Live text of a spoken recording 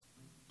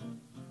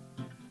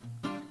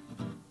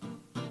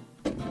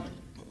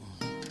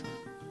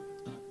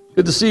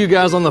Good to see you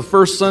guys on the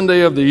first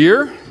Sunday of the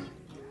year.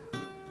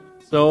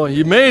 So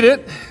you made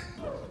it.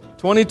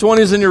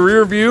 2020 is in your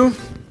rear view.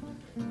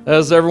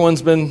 As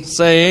everyone's been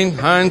saying,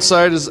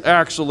 hindsight is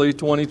actually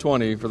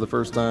 2020 for the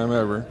first time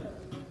ever.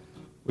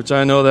 Which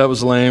I know that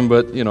was lame,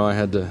 but I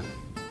had to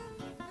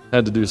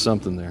do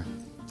something there.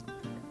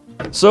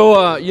 So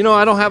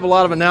I don't have a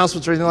lot of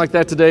announcements or anything like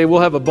that today. We'll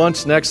have a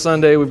bunch next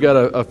Sunday. We've got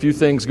a few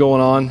things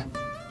going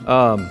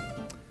on.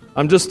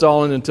 I'm just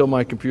stalling until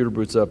my computer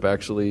boots up,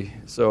 actually.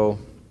 So,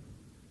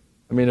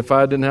 if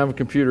I didn't have a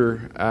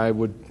computer, I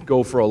would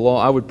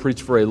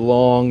preach for a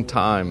long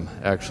time,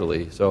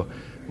 actually. So,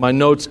 my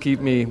notes keep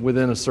me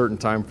within a certain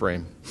time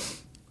frame.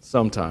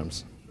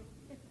 Sometimes,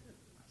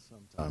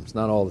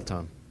 not all the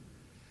time.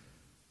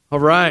 All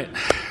right.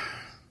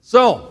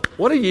 So,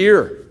 what a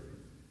year.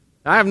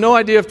 I have no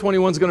idea if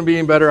 21 is going to be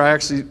any better.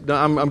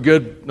 I'm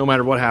good no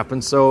matter what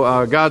happens.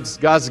 So,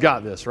 God's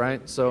got this,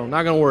 right? So, I'm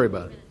not going to worry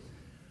about it.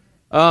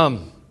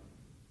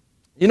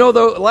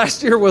 Though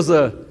last year was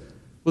a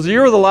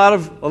year with a lot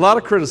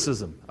of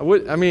criticism.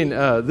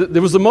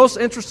 There was the most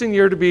interesting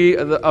year to be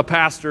a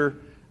pastor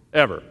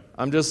ever.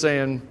 I'm just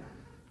saying,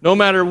 no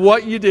matter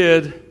what you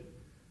did,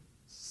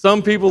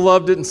 some people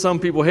loved it and some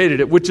people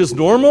hated it, which is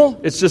normal.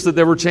 It's just that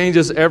there were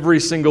changes every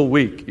single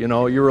week. You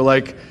were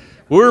like,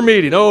 we're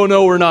meeting. Oh,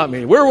 no, we're not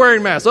meeting. We're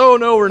wearing masks. Oh,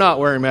 no, we're not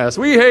wearing masks.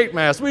 We hate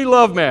masks. We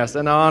love masks.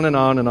 And on and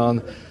on and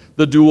on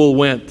the duel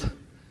went.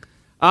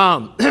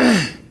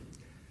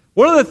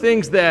 One of the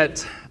things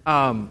that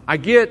I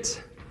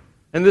get,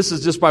 and this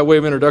is just by way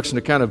of introduction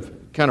to kind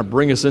of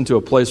bring us into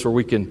a place where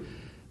we can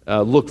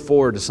look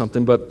forward to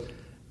something, but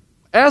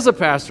as a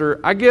pastor,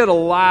 I get a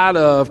lot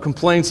of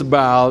complaints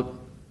about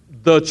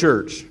the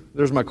church.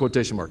 There's my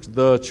quotation marks,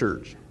 the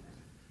church.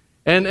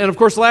 And of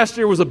course, last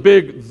year was a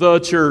big the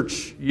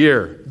church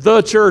year.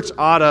 The church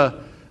ought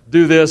to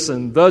do this,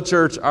 and the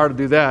church ought to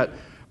do that.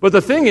 But the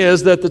thing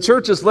is that the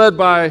church is led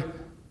by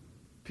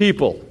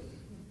people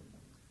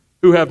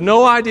who have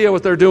no idea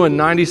what they're doing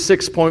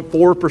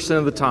 96.4%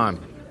 of the time.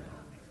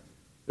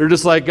 They're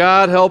just like,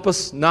 God, help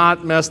us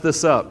not mess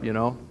this up,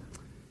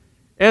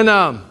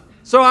 And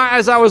so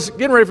as I was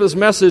getting ready for this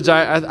message,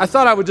 I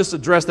thought I would just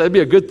address that. It'd be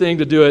a good thing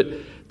to do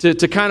it,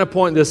 to kind of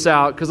point this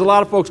out, because a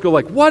lot of folks go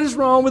like, what is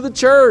wrong with the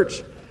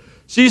church?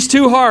 She's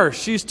too harsh.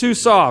 She's too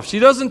soft. She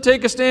doesn't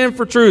take a stand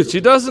for truth. She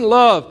doesn't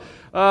love.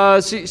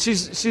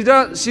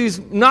 She's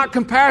not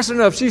compassionate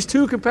enough. She's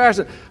too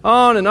compassionate.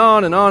 On and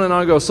on and on and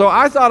on it goes. So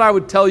I thought I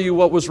would tell you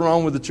what was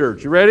wrong with the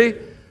church. You ready?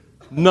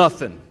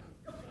 Nothing.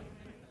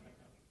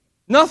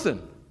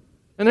 Nothing.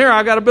 And here,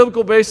 I got a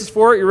biblical basis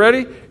for it. You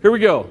ready? Here we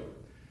go.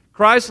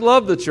 Christ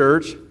loved the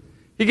church.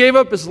 He gave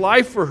up His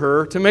life for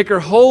her to make her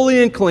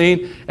holy and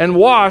clean and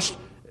washed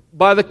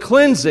by the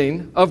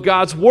cleansing of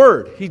God's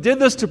Word. He did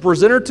this to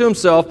present her to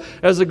Himself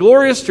as a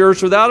glorious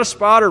church without a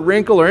spot or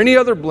wrinkle or any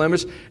other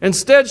blemish.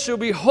 Instead, she'll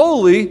be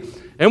holy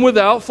and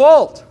without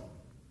fault.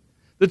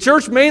 The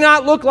church may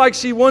not look like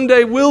she one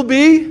day will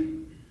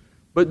be,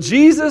 but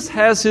Jesus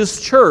has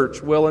His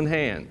church well in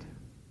hand.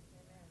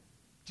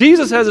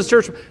 Jesus has His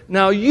church.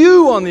 Now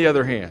you, on the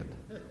other hand,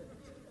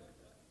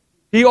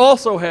 He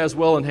also has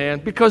well in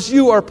hand because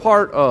you are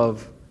part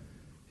of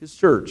His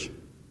church.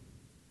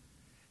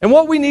 And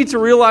what we need to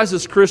realize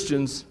as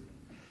Christians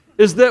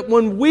is that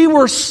when we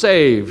were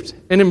saved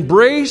and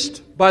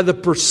embraced by the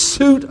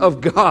pursuit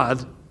of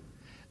God,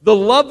 the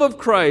love of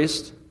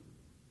Christ,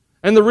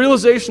 and the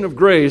realization of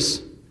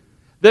grace,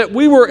 that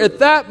we were at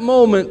that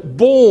moment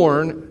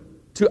born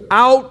to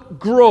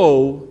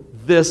outgrow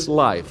this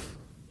life.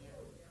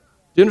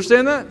 Do you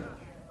understand that?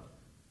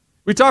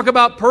 We talk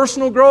about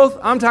personal growth.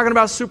 I'm talking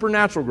about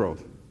supernatural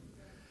growth.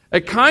 A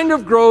kind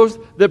of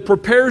growth that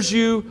prepares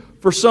you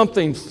for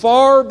something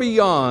far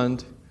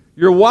beyond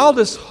your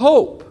wildest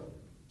hope.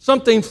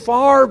 Something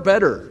far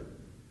better.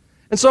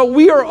 And so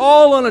we are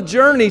all on a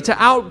journey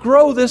to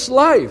outgrow this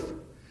life.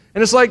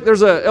 And it's like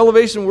there's a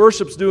Elevation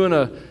Worship's doing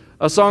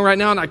a song right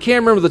now, and I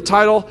can't remember the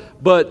title,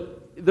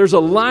 but there's a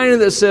line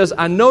that says,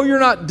 I know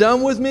you're not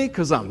done with me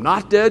because I'm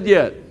not dead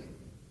yet.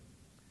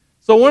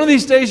 So one of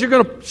these days you're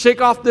going to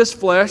shake off this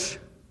flesh,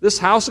 this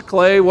house of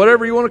clay,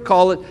 whatever you want to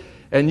call it,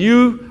 and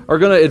you are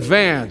going to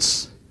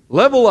advance,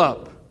 level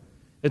up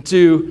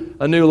into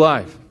a new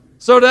life.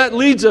 So that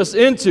leads us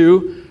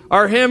into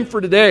our hymn for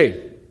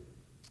today,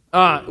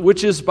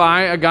 which is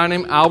by a guy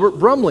named Albert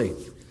Brumley.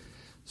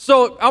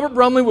 So Albert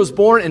Brumley was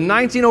born in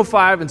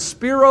 1905 in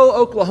Spiro,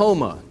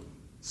 Oklahoma.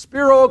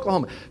 Spiro,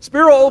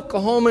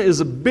 Oklahoma is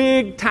a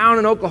big town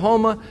in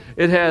Oklahoma.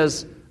 It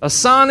has a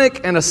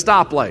Sonic and a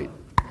stoplight.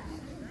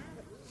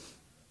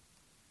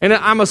 And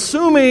I'm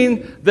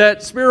assuming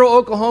that Spiro,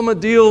 Oklahoma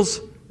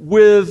deals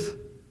with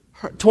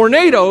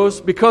tornadoes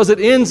because it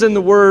ends in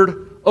the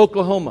word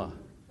Oklahoma.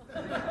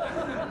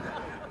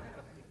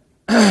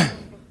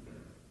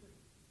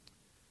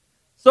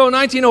 So in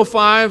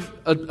 1905,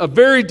 a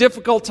very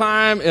difficult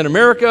time in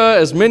America,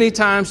 as many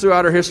times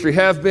throughout our history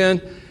have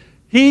been.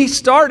 He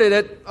started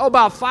at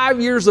about 5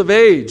 years of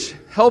age,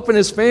 helping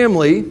his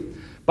family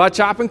by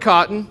chopping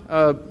cotton,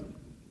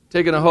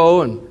 taking a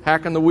hoe and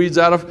hacking the weeds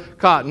out of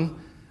cotton.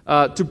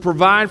 to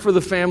provide for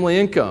the family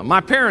income. My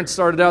parents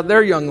started out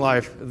their young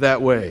life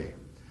that way.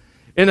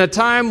 In a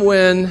time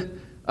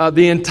when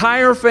the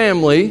entire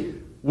family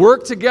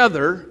worked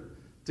together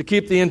to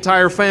keep the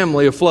entire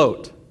family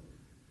afloat.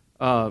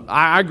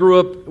 I grew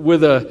up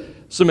with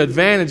some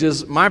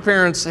advantages. My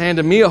parents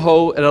handed me a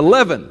hoe at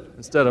 11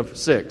 instead of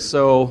 6,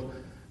 so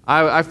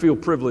I feel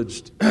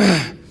privileged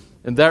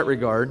in that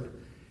regard.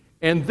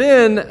 And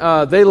then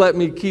they let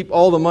me keep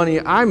all the money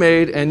I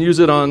made and use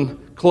it on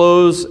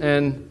clothes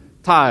and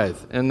tithe,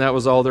 and that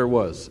was all there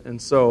was.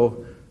 And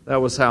so that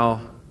was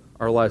how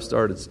our life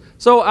started.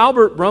 So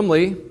Albert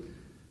Brumley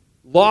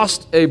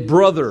lost a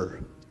brother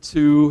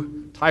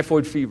to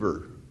typhoid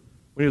fever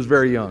when he was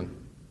very young,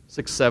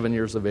 6, 7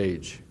 years of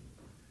age.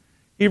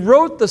 He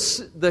wrote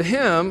the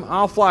hymn,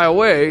 I'll Fly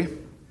Away,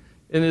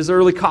 in his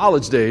early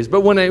college days.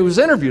 But when he was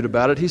interviewed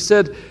about it, he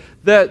said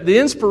that the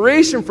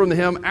inspiration from the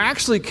hymn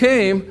actually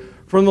came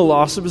from the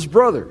loss of his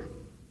brother.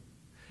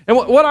 And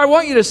what I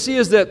want you to see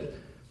is that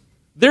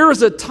there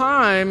is a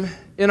time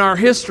in our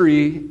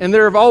history, and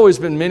there have always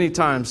been many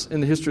times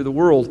in the history of the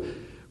world,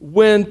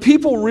 when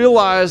people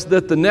realized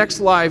that the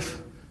next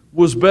life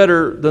was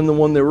better than the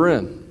one they were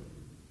in.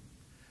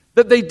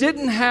 That they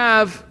didn't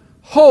have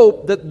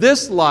hope that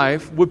this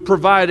life would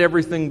provide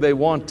everything they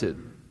wanted.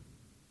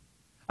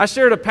 I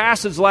shared a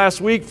passage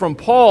last week from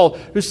Paul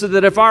who said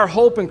that if our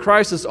hope in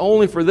Christ is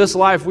only for this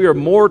life, we are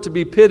more to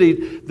be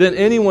pitied than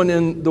anyone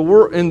in the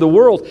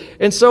world.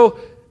 And so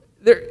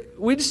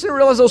we just didn't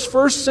realize those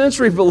first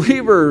century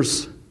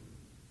believers,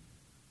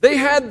 they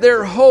had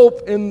their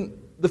hope in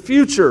the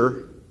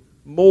future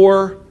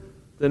more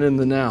than in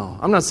the now.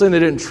 I'm not saying they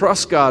didn't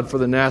trust God for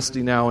the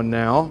nasty now and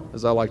now,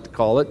 as I like to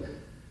call it,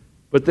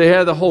 but they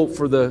had the hope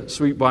for the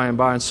sweet by and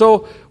by. And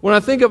so when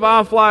I think of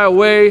I'll Fly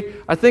Away,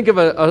 I think of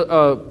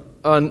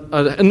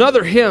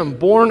another hymn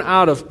born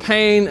out of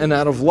pain and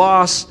out of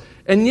loss,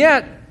 and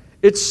yet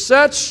it's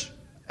such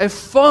a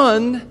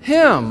fun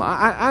hymn.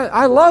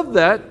 I love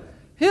that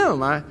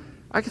hymn.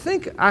 I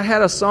think I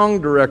had a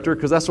song director,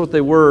 because that's what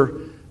they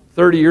were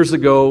 30 years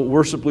ago.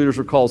 Worship leaders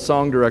were called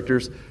song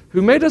directors,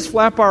 who made us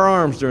flap our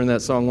arms during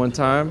that song one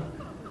time.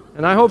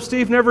 And I hope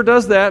Steve never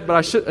does that, but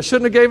I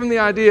shouldn't have gave him the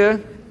idea.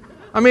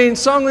 I mean,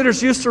 song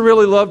leaders used to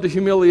really love to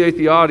humiliate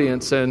the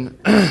audience, and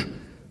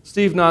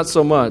Steve not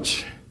so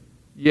much.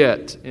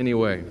 Yet,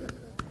 anyway.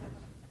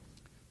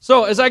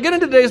 So, as I get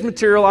into today's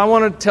material, I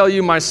want to tell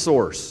you my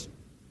source.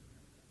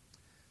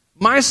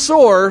 My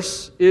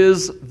source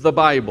is the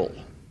Bible.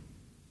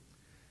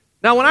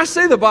 Now, when I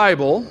say the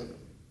Bible,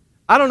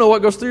 I don't know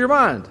what goes through your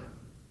mind.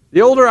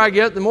 The older I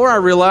get, the more I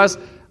realize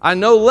I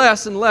know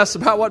less and less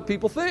about what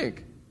people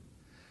think.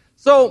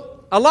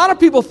 So, a lot of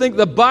people think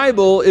the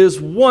Bible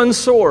is one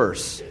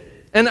source.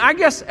 And I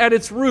guess at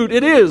its root,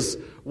 it is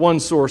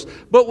one source.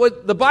 But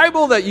what the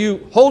Bible that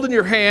you hold in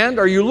your hand,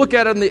 or you look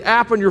at it in the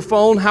app on your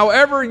phone,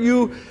 however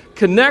you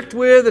connect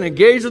with and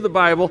engage with the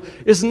Bible,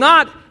 is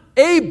not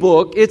a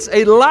book, it's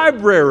a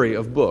library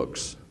of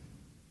books.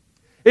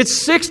 It's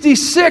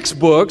 66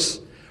 books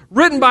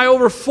written by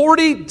over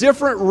 40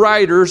 different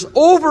writers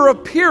over a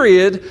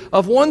period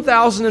of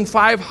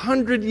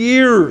 1,500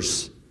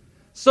 years.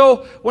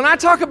 So when I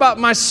talk about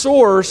my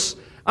source,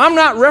 I'm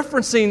not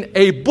referencing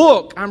a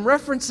book, I'm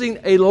referencing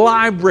a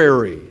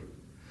library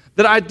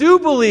that I do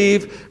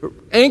believe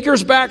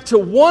anchors back to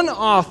one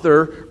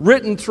author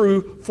written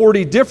through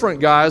 40 different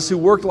guys who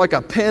worked like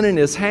a pen in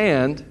his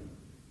hand.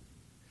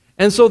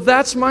 And so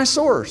that's my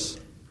source.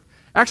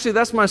 Actually,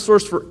 that's my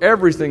source for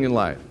everything in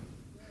life.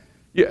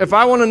 If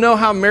I want to know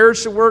how marriage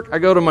should work, I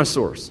go to my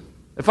source.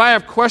 If I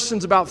have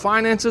questions about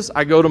finances,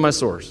 I go to my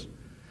source.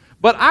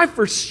 But I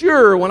for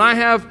sure, when I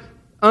have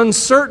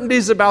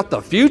uncertainties about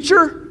the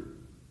future,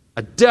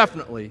 I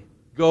definitely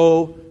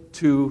go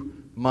to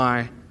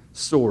my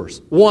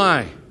source.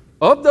 Why?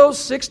 Of those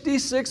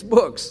 66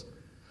 books,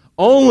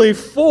 only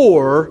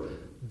 4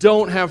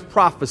 don't have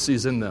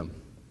prophecies in them.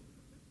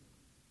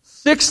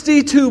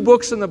 62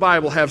 books in the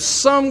Bible have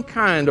some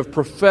kind of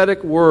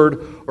prophetic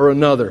word or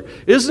another.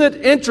 Isn't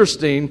it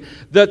interesting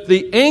that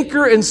the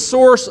anchor and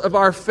source of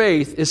our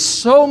faith is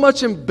so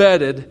much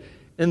embedded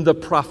in the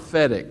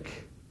prophetic?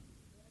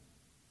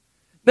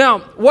 Now,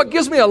 what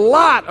gives me a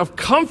lot of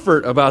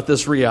comfort about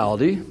this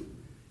reality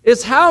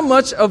is how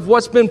much of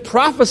what's been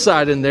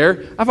prophesied in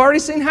there I've already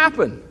seen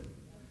happen.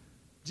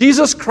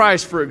 Jesus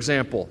Christ, for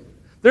example.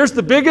 There's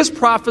the biggest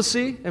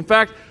prophecy. In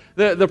fact,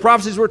 the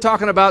prophecies we're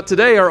talking about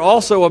today are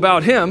also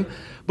about Him.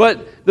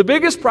 But the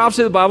biggest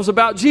prophecy of the Bible is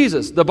about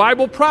Jesus. The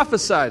Bible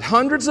prophesied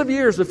hundreds of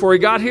years before He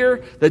got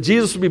here that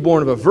Jesus would be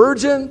born of a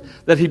virgin,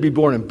 that He'd be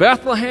born in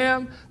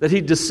Bethlehem, that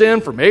He'd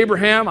descend from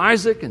Abraham,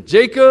 Isaac, and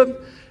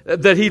Jacob,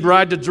 that He'd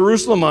ride to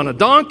Jerusalem on a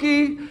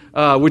donkey,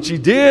 which He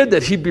did,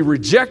 that He'd be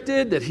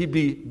rejected, that He'd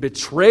be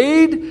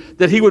betrayed,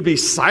 that He would be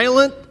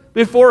silent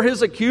before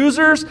His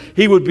accusers,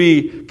 He would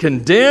be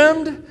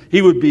condemned,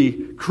 He would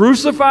be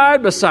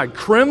crucified beside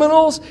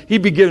criminals,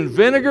 He'd be given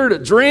vinegar to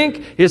drink,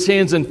 His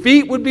hands and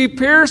feet would be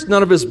pierced,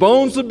 none of His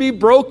bones would be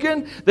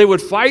broken, they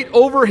would fight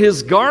over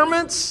His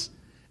garments,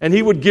 and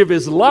He would give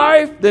His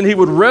life, then He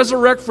would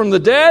resurrect from the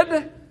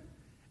dead.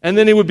 And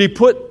then he would be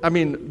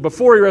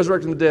before he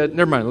resurrected from the dead,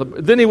 never mind.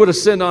 Then he would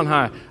ascend on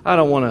high.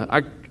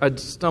 I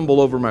stumble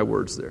over my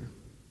words there.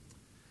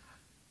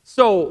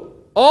 So,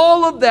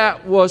 all of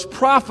that was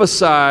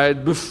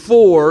prophesied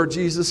before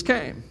Jesus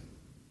came.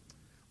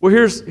 Well,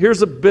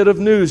 here's a bit of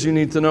news you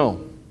need to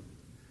know.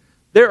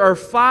 There are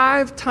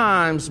 5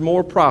 times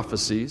more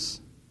prophecies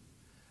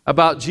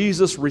about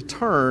Jesus'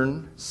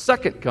 return,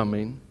 second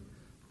coming,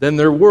 than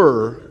there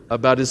were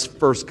about his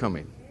first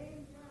coming.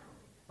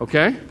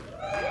 Okay?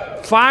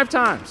 5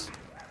 times.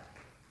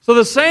 So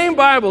the same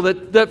Bible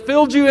that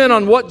filled you in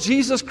on what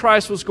Jesus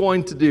Christ was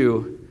going to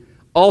do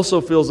also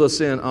fills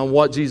us in on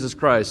what Jesus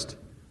Christ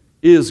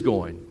is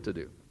going to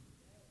do.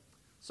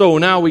 So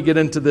now we get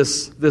into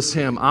this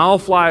hymn, I'll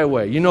Fly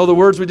Away. You know the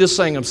words we just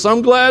sang them.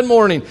 Some glad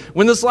morning,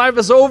 when this life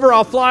is over,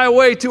 I'll fly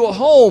away to a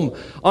home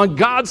on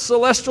God's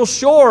celestial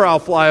shore. I'll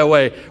fly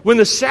away. When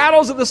the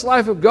shadows of this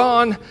life have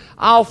gone,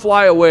 I'll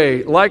fly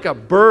away. Like a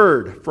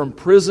bird from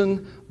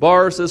prison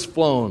bars has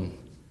flown,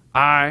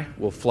 I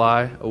will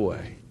fly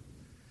away.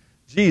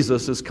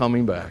 Jesus is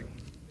coming back.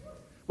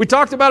 We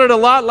talked about it a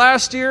lot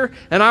last year,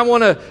 and I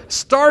want to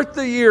start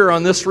the year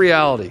on this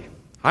reality.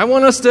 I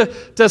want us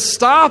to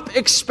stop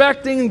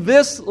expecting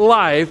this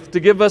life to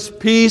give us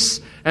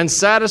peace and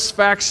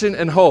satisfaction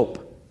and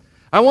hope.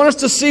 I want us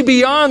to see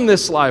beyond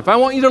this life. I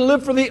want you to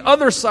live for the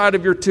other side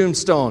of your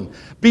tombstone,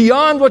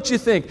 beyond what you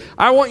think.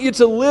 I want you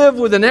to live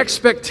with an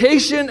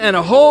expectation and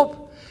a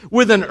hope,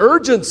 with an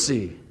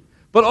urgency,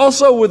 but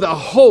also with a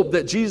hope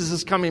that Jesus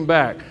is coming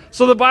back.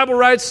 So the Bible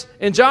writes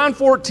in John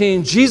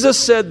 14, Jesus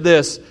said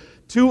this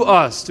to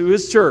us, to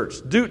his church.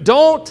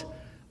 Don't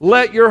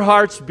let your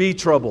hearts be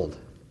troubled.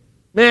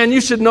 Man,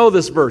 you should know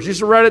this verse. You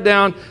should write it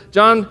down.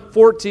 John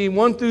 14,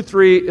 1 through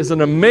 3 is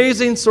an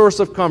amazing source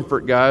of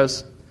comfort,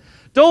 guys.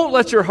 Don't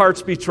let your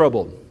hearts be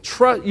troubled.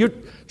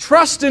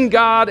 Trust in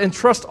God and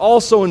trust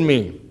also in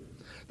me.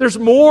 There's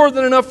more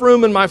than enough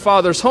room in my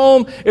Father's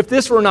home. If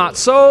this were not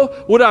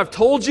so, would I have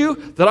told you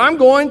that I'm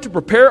going to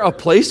prepare a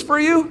place for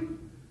you?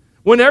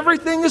 When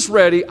everything is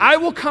ready, I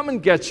will come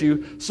and get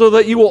you so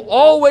that you will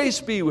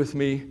always be with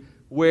me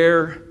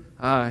where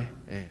I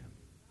am.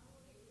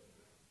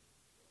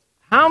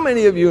 How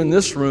many of you in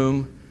this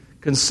room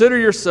consider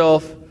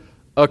yourself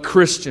a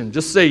Christian?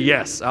 Just say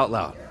yes out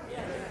loud.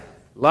 Yes.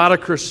 A lot of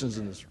Christians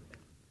in this room.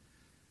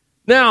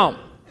 Now,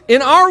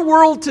 in our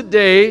world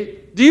today,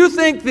 do you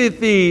think that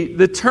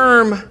the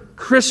term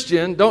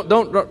Christian,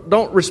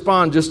 don't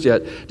respond just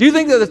yet. Do you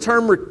think that the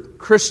term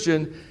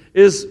Christian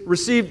is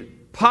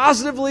received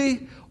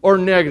positively or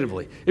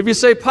negatively? If you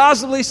say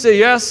positively, say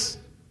yes.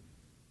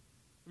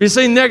 If you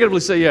say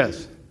negatively, say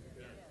yes.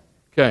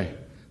 Okay.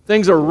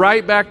 Things are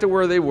right back to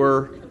where they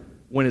were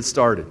when it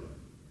started.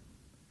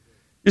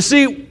 You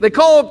see, they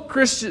call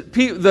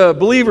the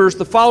believers,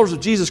 the followers of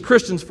Jesus,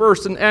 Christians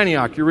first in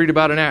Antioch. You read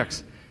about in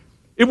Acts.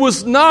 It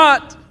was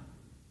not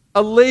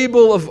a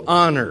label of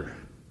honor.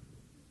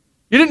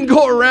 You didn't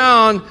go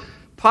around,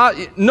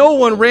 no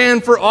one ran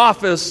for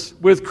office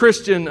with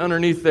Christian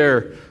underneath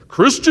there.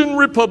 Christian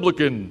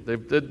Republican.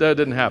 That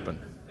didn't happen.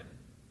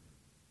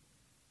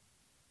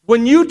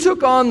 When you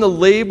took on the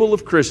label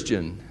of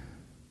Christian,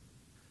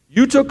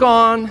 you took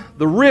on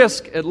the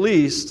risk, at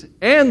least,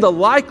 and the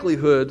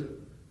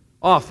likelihood,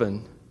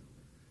 often,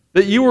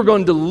 that you were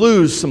going to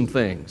lose some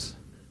things.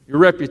 Your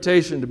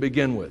reputation to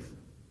begin with.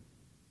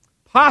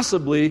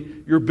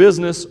 Possibly your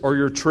business or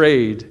your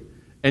trade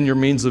and your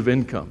means of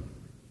income.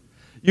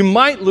 You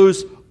might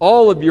lose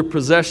all of your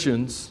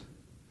possessions.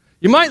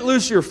 You might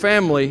lose your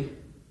family.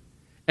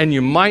 And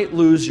you might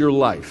lose your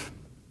life.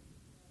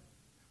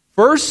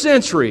 First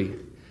century,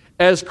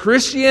 as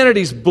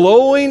Christianity's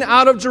blowing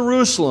out of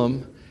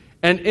Jerusalem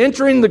and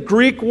entering the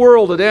Greek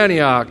world at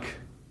Antioch,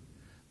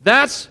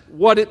 that's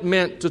what it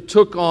meant to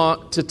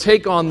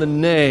take on the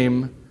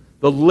name,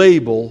 the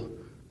label,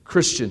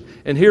 Christian.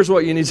 And here's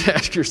what you need to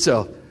ask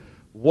yourself.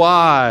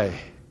 Why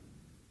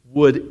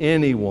would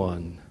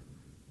anyone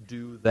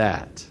do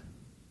that?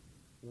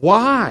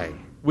 Why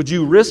would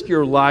you risk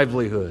your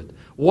livelihood?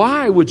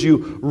 Why would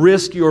you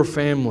risk your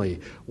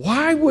family?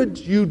 Why would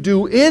you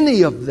do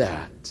any of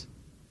that?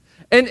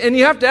 And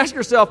you have to ask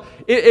yourself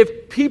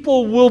if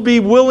people will be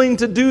willing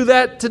to do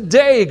that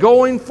today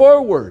going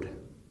forward.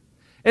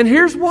 And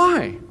here's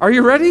why. Are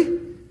you ready?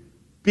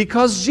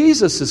 Because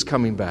Jesus is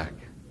coming back.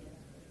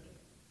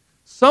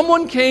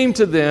 Someone came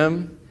to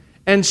them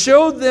and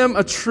showed them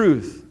a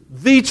truth,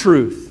 the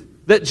truth,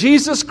 that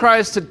Jesus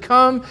Christ had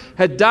come,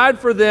 had died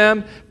for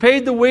them,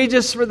 paid the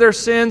wages for their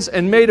sins,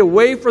 and made a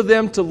way for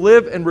them to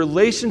live in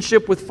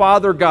relationship with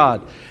Father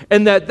God.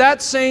 And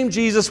that same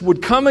Jesus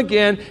would come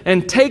again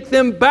and take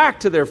them back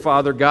to their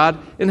Father God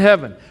in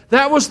heaven.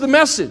 That was the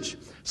message.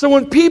 So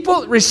when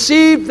people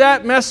received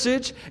that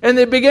message and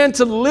they began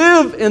to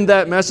live in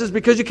that message,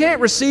 because you can't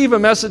receive a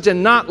message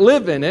and not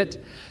live in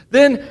it,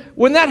 then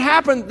when that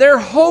happened, their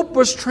hope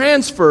was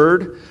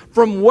transferred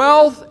from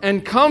wealth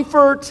and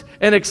comfort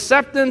and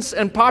acceptance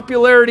and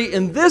popularity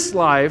in this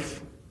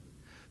life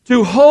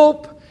to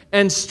hope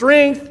and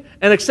strength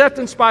and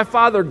acceptance by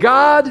Father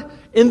God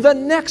in the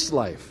next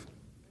life.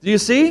 Do you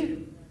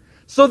see?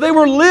 So they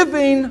were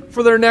living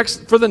for the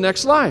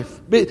next life.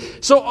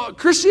 So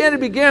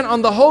Christianity began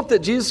on the hope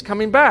that Jesus is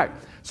coming back.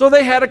 So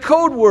they had a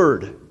code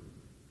word.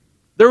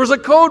 There was a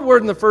code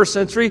word in the first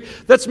century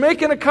that's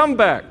making a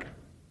comeback.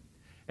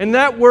 And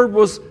that word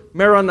was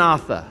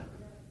Maranatha.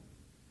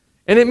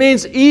 And it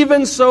means,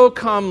 even so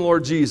come,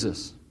 Lord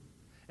Jesus.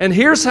 And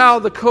here's how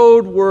the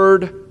code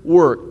word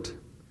worked.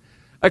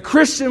 A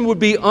Christian would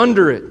be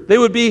under it. They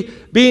would be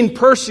being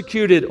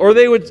persecuted, or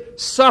they would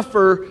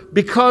suffer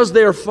because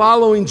they are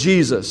following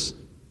Jesus.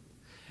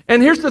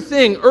 And here's the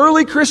thing.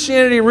 Early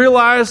Christianity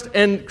realized,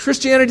 and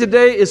Christianity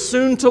today is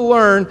soon to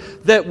learn,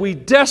 that we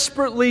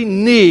desperately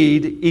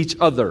need each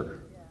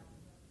other.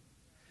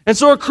 And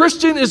so a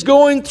Christian is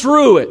going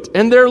through it,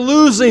 and they're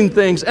losing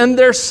things, and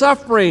they're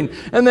suffering,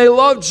 and they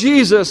love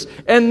Jesus,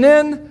 and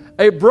then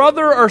a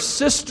brother or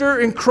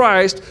sister in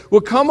Christ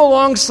would come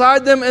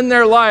alongside them in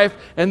their life,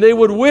 and they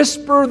would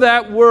whisper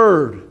that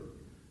word,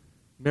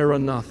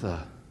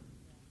 Maranatha.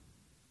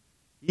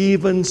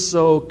 Even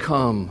so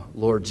come,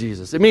 Lord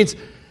Jesus. It means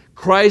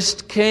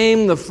Christ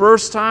came the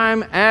first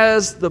time,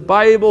 as the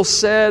Bible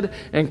said,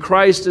 and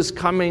Christ is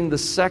coming the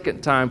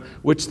second time,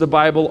 which the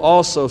Bible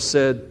also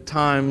said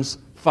times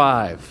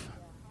 5.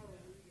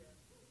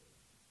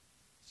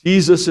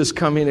 Jesus is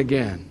coming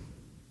again.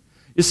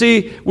 You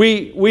see,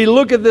 we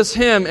look at this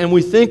hymn and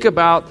we think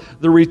about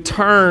the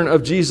return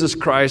of Jesus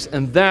Christ,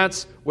 and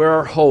that's where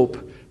our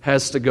hope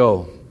has to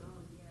go.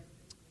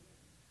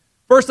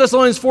 1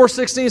 Thessalonians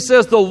 4:16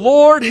 says, the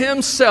Lord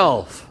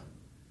Himself.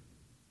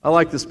 I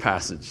like this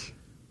passage.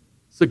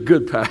 It's a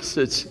good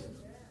passage.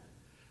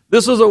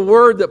 This was a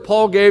word that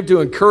Paul gave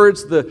to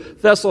encourage the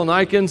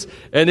Thessalonians,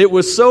 and it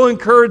was so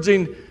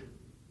encouraging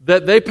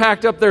that they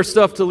packed up their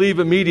stuff to leave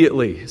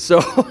immediately. So,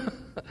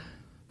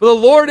 for the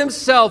Lord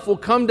Himself will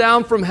come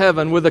down from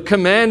heaven with a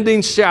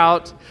commanding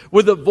shout,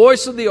 with the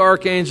voice of the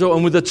archangel,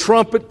 and with the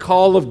trumpet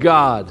call of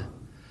God.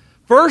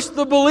 First,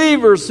 the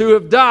believers who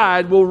have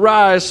died will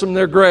rise from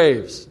their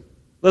graves.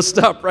 Let's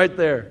stop right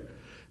there.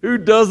 Who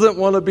doesn't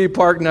want to be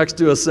parked next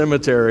to a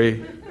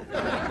cemetery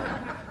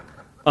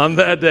on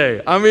that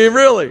day? I mean,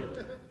 really.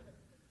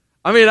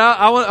 I mean,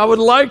 I would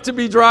like to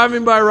be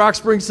driving by Rock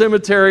Spring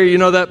Cemetery,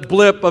 that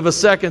blip of a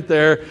second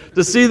there,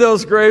 to see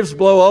those graves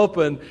blow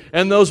open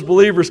and those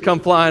believers come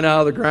flying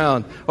out of the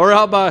ground. Or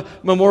out by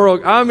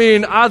Memorial. I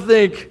mean,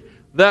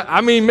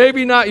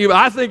 maybe not you, but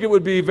I think it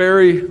would be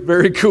very,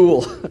 very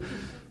cool.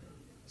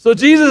 So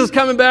Jesus is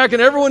coming back,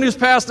 and everyone who's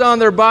passed on,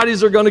 their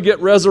bodies are going to get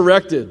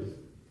resurrected.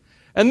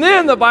 And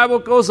then the Bible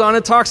goes on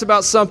and talks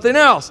about something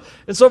else.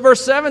 And so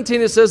verse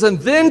 17, it says, and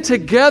then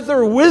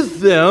together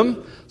with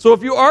them. So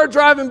if you are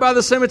driving by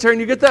the cemetery and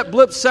you get that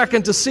blip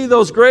second to see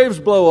those graves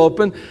blow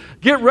open,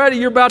 get ready.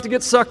 You're about to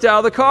get sucked out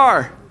of the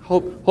car.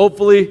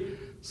 Hopefully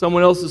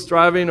someone else is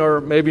driving, or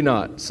maybe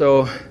not.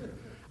 So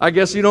I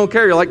guess you don't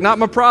care. You're like, not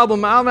my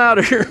problem. I'm out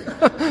of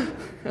here.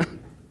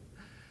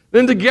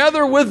 Then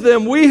together with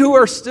them, we who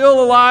are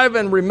still alive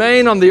and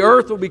remain on the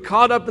earth will be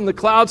caught up in the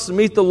clouds to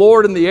meet the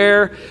Lord in the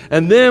air,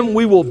 and then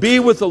we will be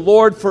with the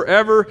Lord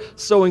forever.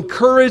 So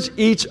encourage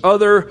each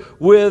other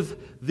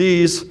with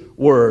these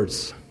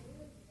words.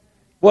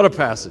 What a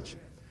passage.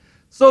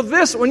 So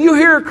when you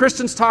hear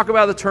Christians talk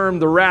about the term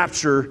the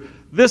rapture,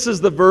 this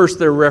is the verse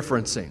they're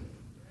referencing.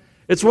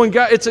 It's when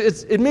God,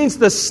 it means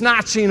the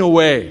snatching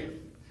away.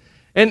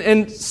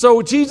 And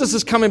so Jesus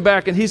is coming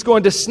back, and He's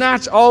going to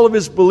snatch all of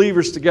His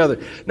believers together.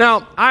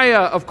 Now, I,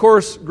 of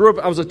course, grew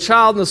up, I was a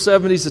child in the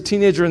 70s, a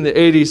teenager in the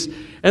 80s,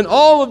 and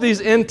all of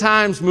these end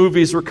times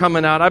movies were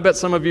coming out. I bet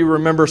some of you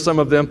remember some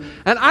of them.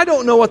 And I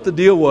don't know what the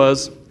deal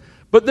was,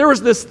 but there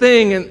was this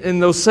thing in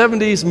those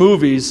 70s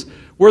movies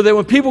where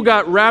when people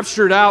got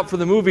raptured out for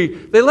the movie,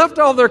 they left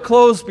all their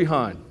clothes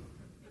behind.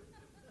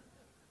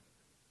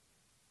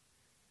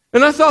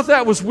 And I thought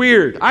that was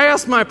weird. I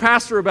asked my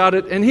pastor about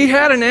it, and he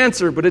had an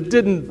answer, but it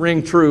didn't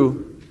ring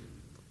true.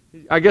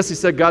 I guess he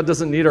said God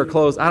doesn't need our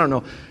clothes. I don't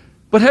know.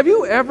 But have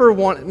you ever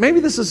wanted, maybe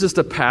this is just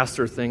a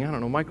pastor thing. I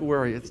don't know. Michael, where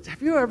are you?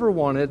 Have you ever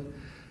wanted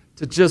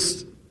to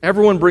just,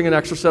 everyone bring an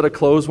extra set of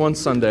clothes one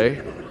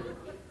Sunday,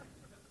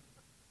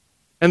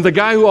 and the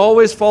guy who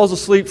always falls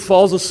asleep,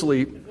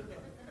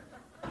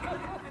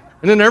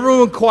 and then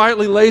everyone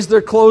quietly lays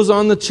their clothes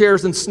on the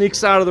chairs and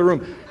sneaks out of the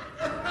room.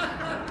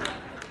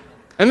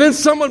 And then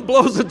someone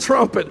blows a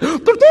trumpet.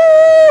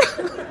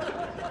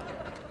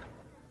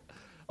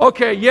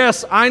 Okay,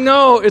 yes, I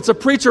know it's a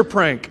preacher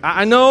prank.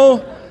 I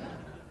know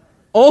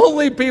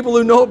only people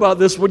who know about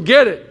this would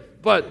get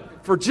it.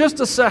 But for just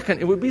a second,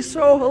 it would be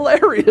so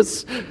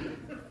hilarious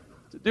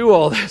to do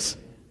all this.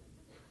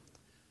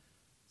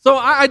 So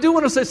I do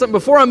want to say something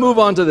before I move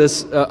on to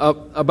this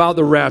about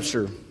the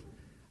rapture.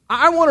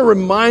 I want to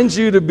remind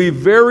you to be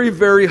very,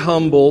 very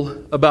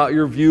humble about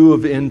your view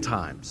of end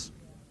times.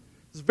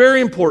 It's very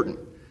important.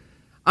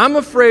 I'm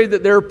afraid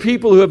that there are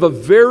people who have a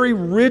very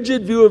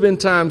rigid view of end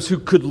times who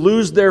could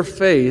lose their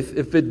faith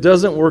if it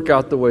doesn't work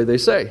out the way they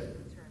say.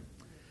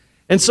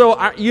 And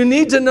so you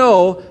need to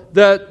know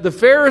that the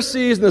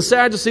Pharisees and the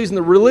Sadducees and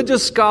the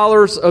religious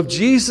scholars of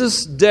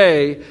Jesus'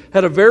 day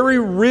had a very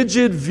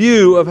rigid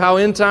view of how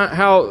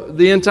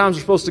the end times are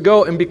supposed to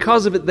go, and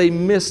because of it, they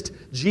missed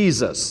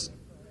Jesus.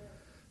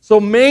 So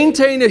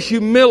maintain a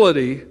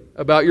humility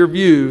about your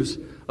views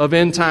of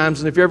end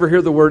times, and if you ever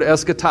hear the word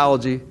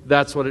eschatology,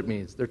 that's what it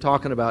means. They're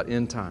talking about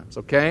end times,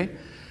 okay?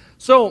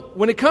 So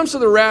when it comes to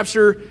the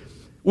rapture,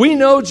 we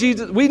know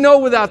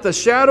without the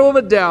shadow of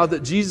a doubt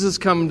that Jesus is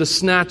coming to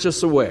snatch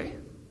us away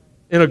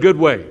in a good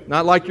way.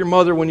 Not like your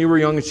mother when you were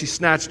young and she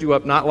snatched you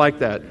up, not like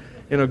that.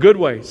 In a good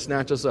way,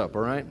 snatch us up,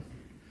 all right?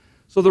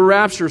 So the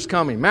rapture is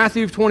coming.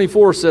 Matthew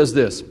 24 says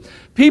this,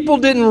 people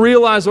didn't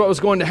realize what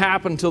was going to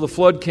happen until the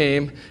flood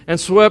came and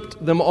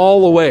swept them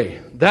all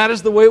away. That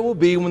is the way it will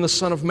be when the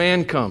Son of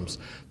Man comes.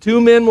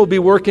 2 men will be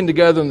working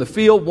together in the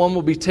field, one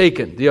will be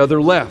taken, the other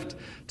left.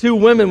 2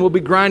 women will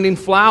be grinding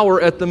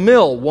flour at the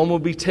mill. One will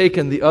be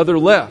taken, the other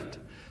left.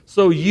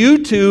 So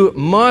you two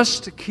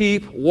must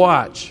keep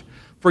watch,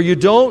 for you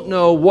don't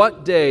know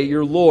what day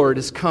your Lord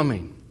is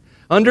coming.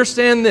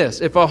 Understand this.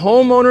 If a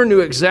homeowner knew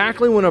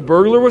exactly when a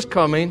burglar was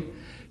coming,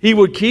 he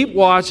would keep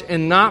watch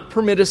and not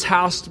permit his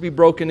house to be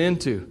broken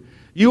into.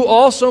 You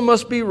also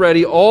must be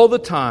ready all the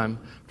time,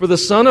 for the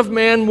Son of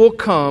Man will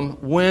come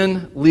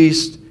when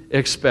least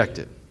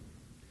expected.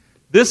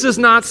 This is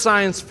not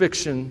science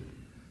fiction.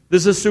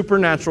 This is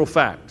supernatural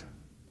fact.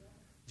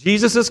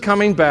 Jesus is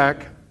coming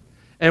back,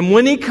 and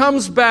when He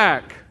comes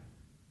back,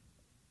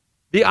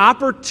 the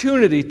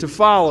opportunity to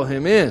follow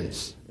Him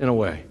ends, in a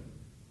way.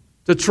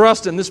 To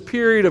trust Him. This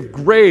period of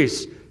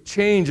grace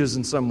changes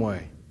in some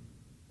way.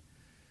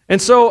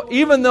 And so,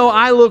 even though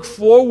I look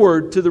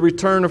forward to the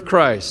return of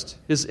Christ,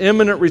 His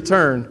imminent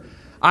return,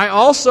 I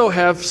also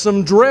have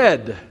some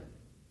dread.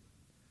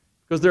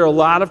 Because there are a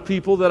lot of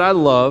people that I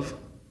love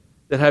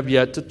that have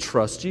yet to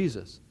trust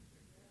Jesus.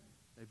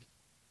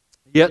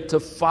 Yet to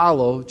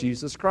follow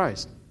Jesus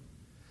Christ.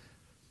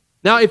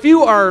 Now, if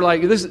you are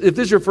like this, if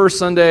this is your first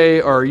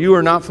Sunday or you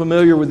are not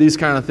familiar with these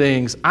kind of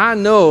things, I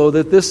know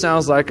that this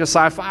sounds like a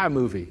sci-fi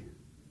movie.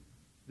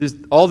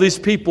 All these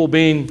people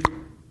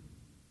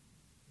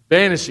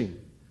vanishing,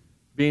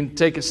 being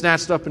taken,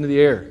 snatched up into the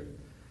air.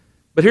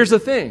 But here's the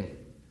thing.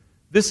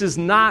 This is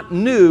not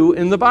new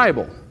in the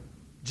Bible.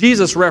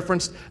 Jesus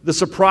referenced the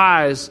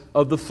surprise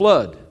of the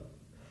flood.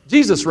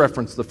 Jesus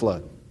referenced the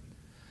flood.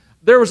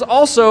 There was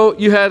also,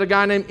 you had a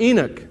guy named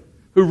Enoch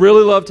who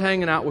really loved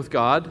hanging out with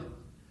God.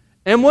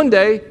 And one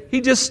day,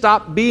 he just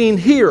stopped being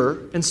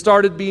here and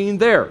started being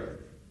there.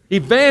 He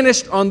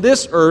vanished on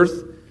this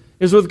earth,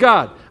 is with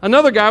God.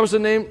 Another guy was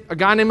a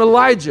guy named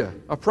Elijah,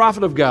 a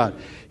prophet of God.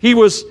 He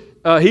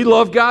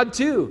loved God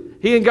too.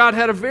 He and God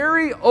had a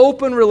very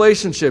open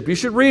relationship. You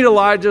should read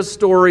Elijah's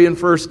story in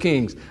 1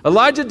 Kings.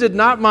 Elijah did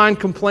not mind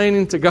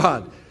complaining to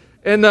God.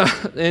 And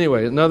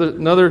anyway,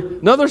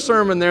 another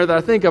sermon there that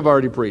I think I've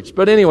already preached.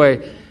 But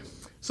anyway,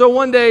 so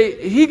one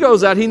day he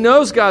goes out. He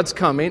knows God's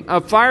coming.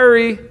 A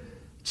fiery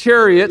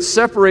chariot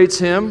separates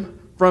him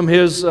from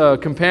his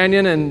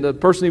companion and the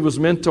person he was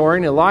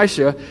mentoring,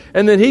 Elisha.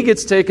 And then he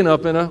gets taken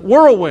up in a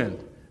whirlwind.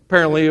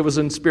 Apparently it was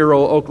in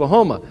Spiro,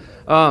 Oklahoma.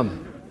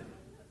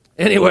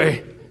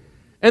 Anyway,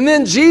 and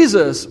then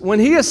Jesus, when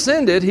He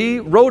ascended, He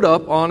rode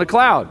up on a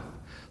cloud.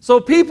 So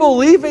people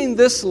leaving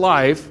this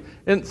life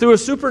and through a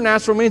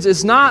supernatural means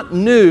is not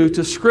new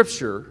to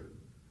Scripture.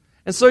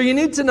 And so you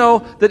need to know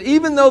that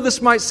even though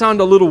this might sound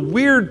a little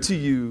weird to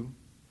you,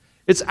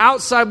 it's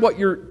outside what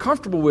you're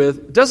comfortable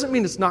with, doesn't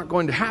mean it's not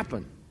going to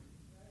happen.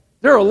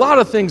 There are a lot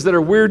of things that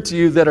are weird to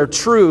you that are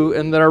true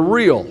and that are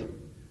real.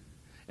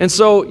 And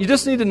so you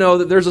just need to know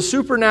that there's a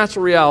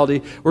supernatural reality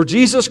where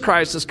Jesus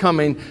Christ is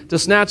coming to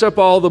snatch up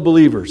all the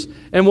believers.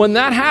 And when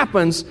that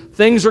happens,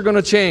 things are going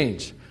to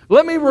change.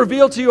 Let me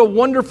reveal to you a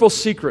wonderful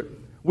secret.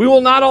 We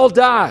will not all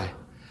die,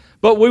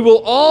 but we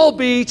will all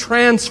be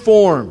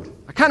transformed.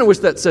 I kind of wish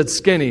that said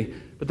skinny,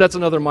 but that's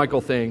another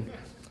Michael thing.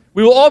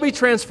 We will all be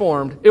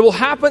transformed. It will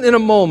happen in a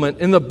moment,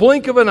 in the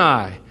blink of an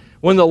eye,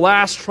 when the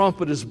last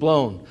trumpet is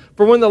blown.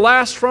 For when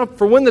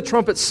the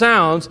trumpet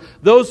sounds,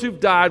 those who've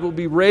died will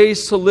be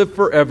raised to live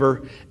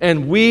forever,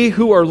 and we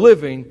who are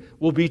living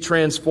will be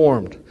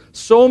transformed.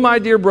 So, my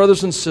dear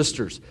brothers and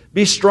sisters,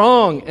 be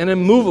strong and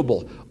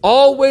immovable.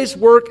 Always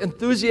work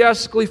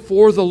enthusiastically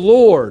for the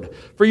Lord,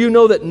 for you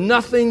know that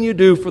nothing you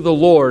do for the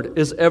Lord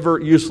is ever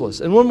useless.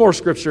 And one more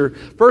scripture,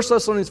 1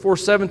 Thessalonians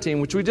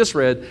 4:17, which we just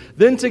read.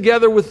 Then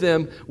together with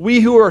them, we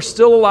who are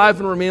still alive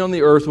and remain on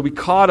the earth will be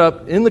caught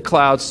up in the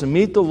clouds to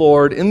meet the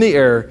Lord in the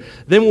air.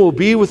 Then we'll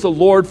be with the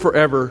Lord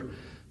forever.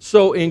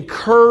 So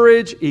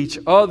encourage each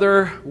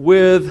other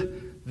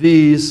with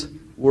these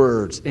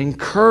words.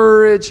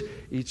 Encourage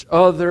each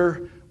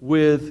other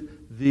with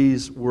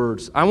these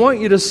words. I want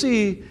you to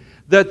see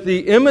that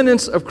the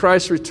imminence of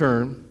Christ's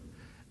return,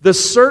 the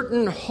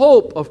certain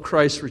hope of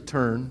Christ's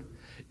return,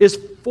 is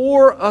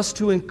for us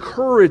to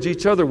encourage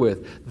each other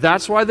with.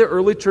 That's why the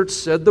early church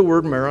said the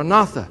word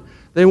Maranatha.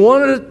 They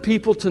wanted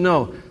people to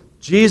know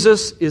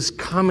Jesus is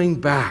coming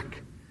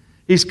back.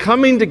 He's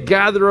coming to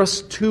gather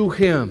us to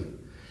Him.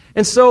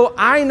 And so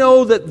I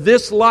know that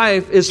this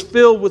life is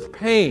filled with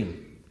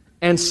pain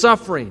and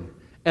suffering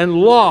and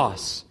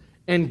loss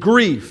and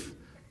grief.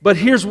 But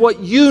here's what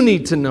you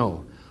need to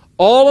know.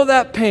 All of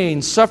that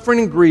pain, suffering,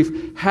 and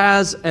grief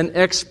has an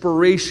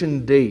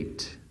expiration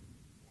date.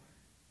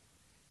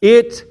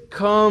 It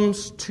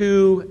comes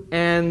to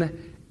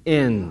an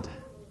end.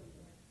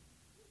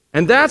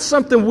 And that's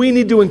something we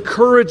need to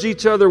encourage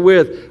each other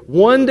with.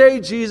 One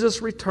day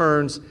Jesus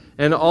returns,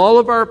 and all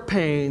of our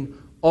pain,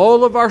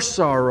 all of our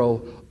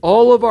sorrow,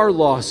 all of our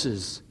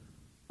losses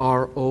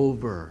are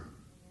over.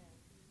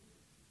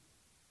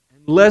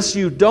 Unless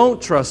you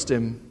don't trust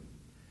Him,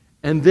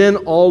 and then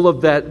all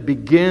of that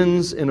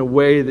begins in a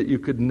way that you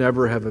could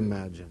never have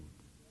imagined.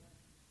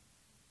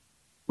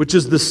 Which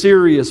is the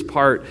serious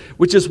part,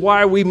 which is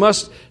why we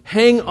must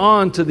hang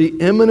on to the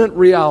imminent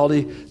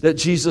reality that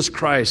Jesus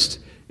Christ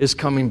is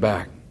coming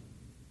back.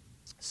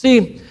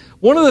 See,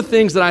 one of the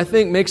things that I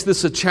think makes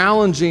this a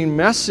challenging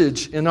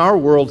message in our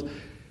world,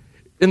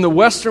 in the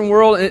Western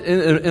world,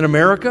 in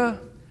America,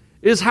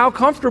 is how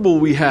comfortable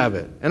we have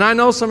it. And I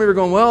know some of you are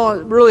going, well,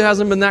 it really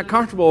hasn't been that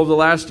comfortable over the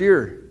last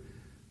year.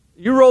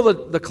 You roll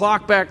the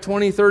clock back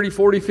 20, 30,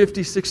 40,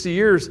 50, 60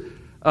 years,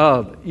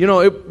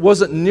 it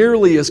wasn't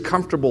nearly as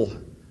comfortable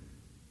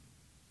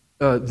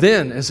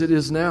then as it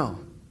is now.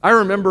 I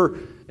remember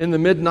in the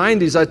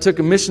mid-90s, I took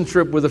a mission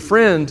trip with a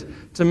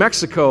friend to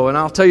Mexico, and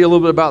I'll tell you a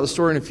little bit about the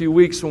story in a few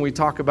weeks when we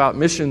talk about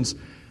missions.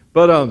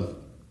 But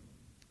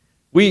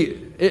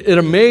it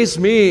amazed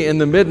me in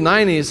the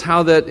mid-90s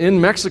how that in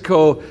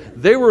Mexico,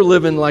 they were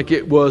living like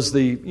it was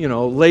the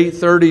late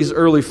 30s,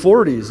 early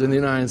 40s in the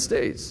United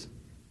States.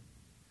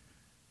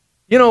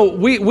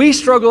 We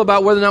struggle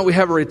about whether or not we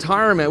have a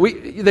retirement.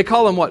 They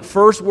call them what?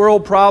 First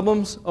world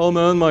problems? Oh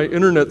man, my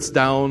internet's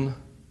down.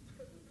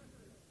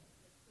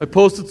 I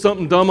posted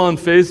something dumb on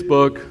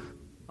Facebook.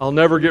 I'll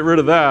never get rid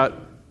of that.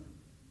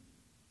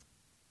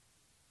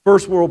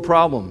 First world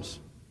problems.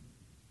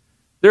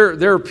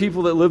 There are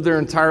people that live their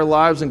entire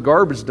lives in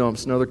garbage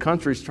dumps in other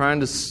countries trying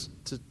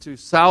to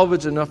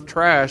salvage enough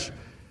trash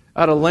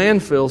out of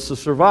landfills to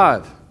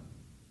survive.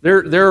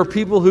 There are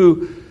people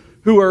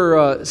who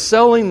are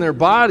selling their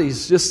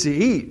bodies just to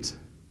eat.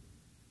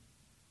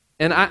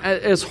 And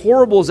as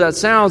horrible as that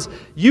sounds,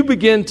 you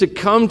begin to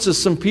come to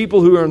some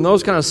people who are in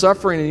those kind of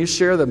suffering and you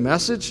share the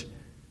message.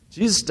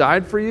 Jesus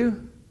died for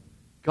you.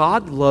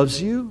 God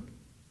loves you.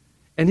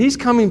 And He's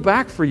coming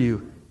back for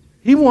you.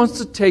 He wants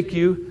to take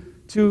you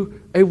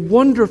to a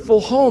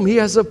wonderful home. He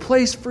has a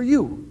place for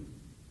you.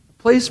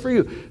 A place for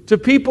you. To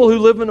people who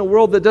live in a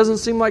world that doesn't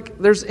seem like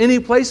there's any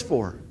place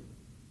for.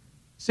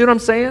 See what I'm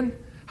saying?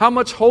 How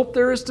much hope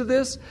there is to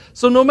this?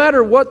 So no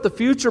matter what the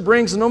future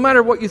brings, and no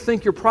matter what you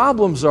think your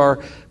problems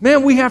are,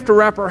 man, we have to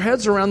wrap our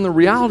heads around the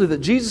reality that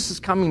Jesus is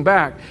coming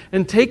back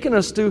and taking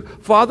us to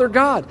Father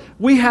God.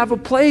 We have a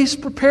place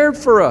prepared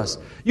for us.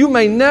 You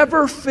may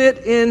never fit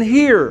in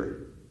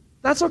here.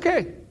 That's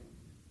okay.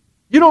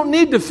 You don't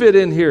need to fit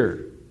in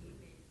here.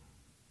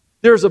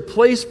 There's a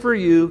place for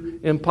you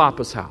in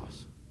Papa's house.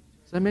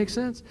 Does that make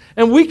sense?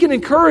 And we can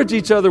encourage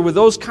each other with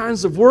those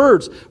kinds of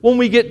words when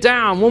we get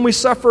down, when we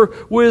suffer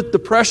with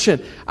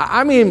depression.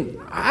 I mean,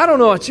 I don't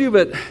know about you,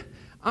 but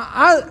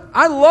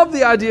I love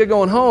the idea of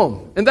going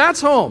home. And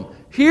that's home.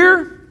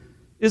 Here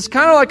is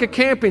kind of like a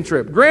camping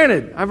trip.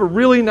 Granted, I have a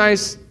really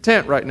nice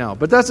tent right now,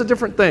 but that's a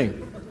different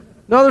thing.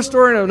 Another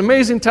story and an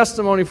amazing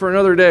testimony for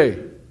another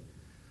day.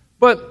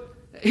 But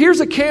here's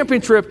a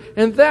camping trip,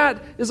 and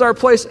that is our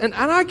place. And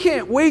I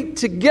can't wait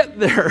to get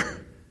there.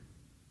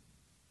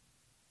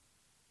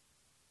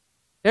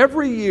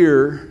 Every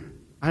year,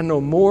 I know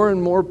more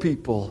and more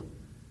people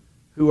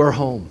who are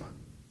home.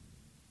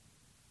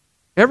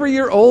 Every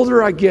year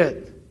older I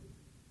get,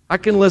 I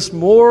can list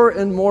more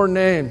and more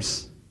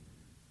names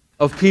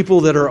of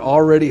people that are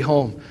already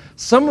home.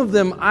 Some of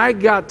them I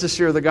got to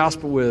share the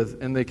gospel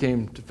with, and they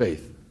came to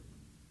faith.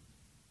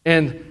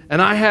 And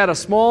I had a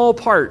small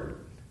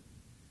part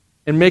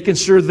in making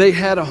sure they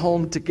had a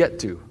home to get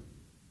to.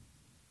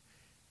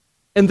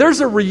 And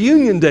there's a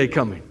reunion day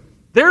coming.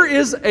 There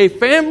is a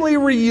family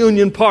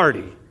reunion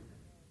party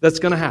that's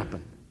going to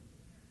happen.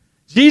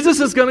 Jesus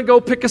is going to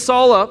go pick us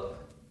all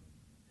up,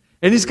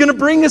 and He's going to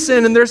bring us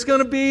in, and there's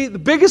going to be the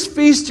biggest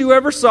feast you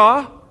ever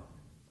saw,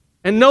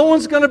 and no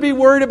one's going to be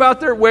worried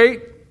about their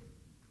weight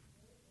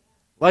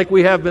like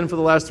we have been for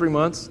the last 3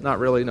 months. Not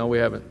really, no, we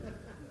haven't.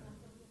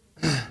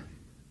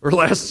 Or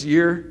last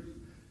year.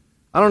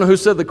 I don't know who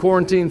said the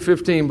quarantine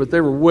 15, but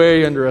they were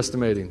way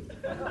underestimating.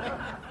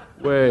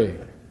 Way.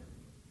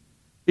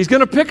 He's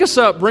going to pick us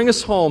up, bring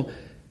us home,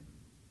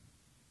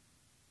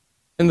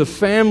 and the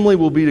family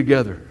will be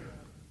together.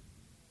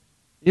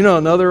 You know,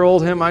 another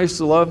old hymn I used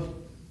to love?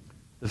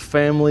 The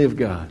family of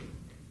God.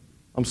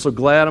 I'm so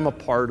glad I'm a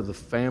part of the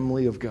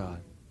family of God.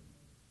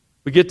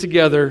 We get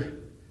together,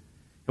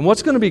 and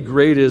what's going to be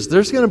great is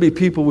there's going to be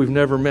people we've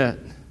never met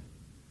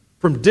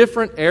from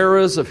different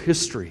eras of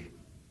history,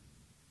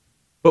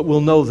 but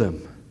we'll know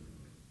them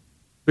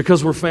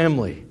because we're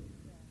family.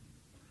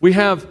 We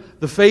have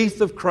the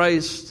faith of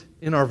Christ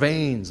in our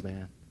veins,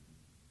 man.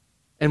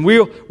 And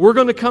we're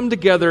going to come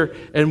together,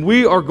 and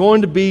we are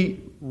going to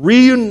be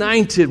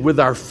reunited with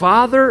our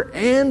Father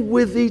and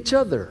with each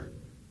other.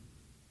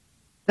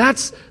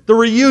 That's the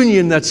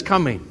reunion that's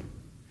coming.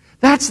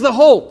 That's the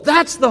hope.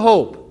 That's the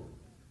hope.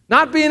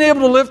 Not being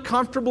able to live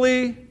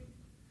comfortably,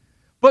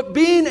 but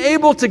being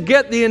able to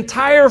get the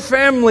entire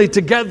family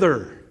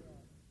together.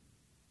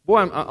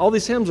 Boy, all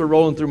these hymns are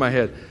rolling through my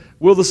head.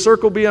 Will the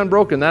circle be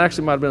unbroken? That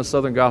actually might have been a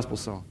Southern gospel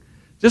song.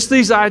 Just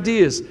these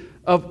ideas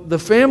of the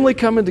family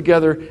coming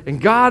together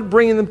and God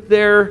bringing them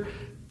there.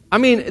 I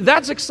mean,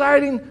 that's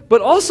exciting,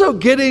 but also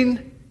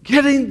getting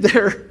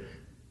there,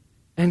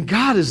 and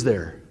God is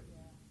there.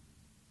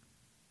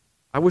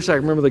 I wish I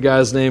could remember the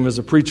guy's name as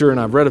a preacher, and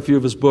I've read a few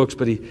of his books,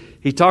 but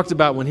he talked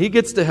about when he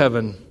gets to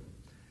heaven,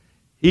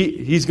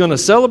 he's going to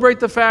celebrate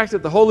the fact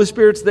that the Holy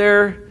Spirit's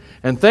there,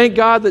 and thank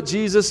God that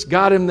Jesus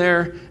got him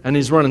there, and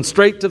he's running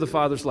straight to the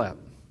Father's lap.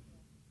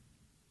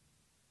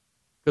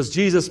 Because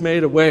Jesus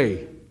made a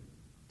way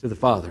to the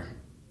Father.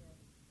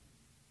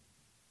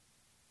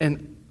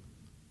 And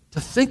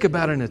to think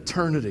about an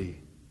eternity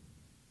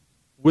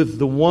with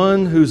the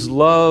one whose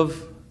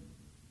love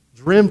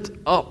dreamt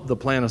up the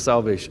plan of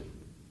salvation.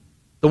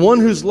 The one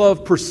whose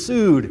love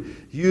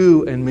pursued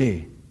you and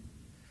me.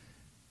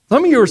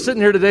 Some of you are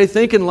sitting here today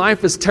thinking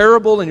life is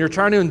terrible and you're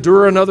trying to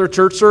endure another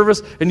church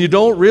service, and you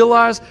don't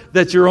realize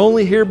that you're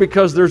only here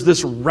because there's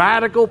this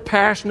radical,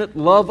 passionate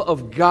love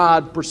of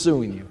God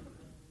pursuing you,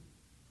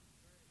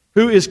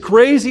 who is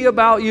crazy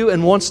about you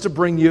and wants to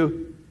bring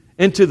you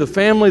into the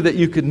family that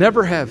you could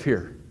never have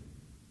here.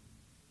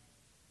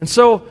 And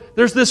so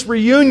there's this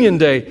reunion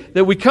day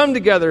that we come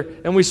together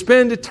and we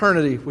spend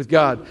eternity with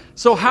God.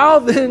 So how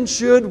then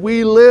should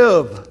we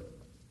live?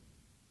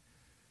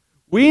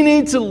 We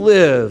need to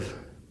live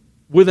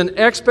with an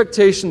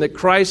expectation that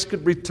Christ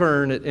could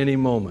return at any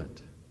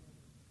moment.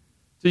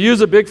 To use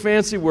a big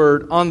fancy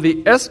word, on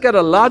the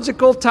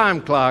eschatological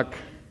time clock,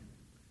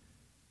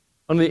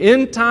 on the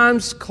end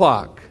times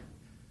clock,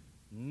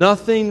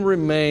 nothing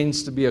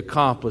remains to be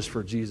accomplished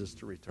for Jesus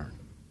to return.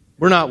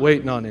 We're not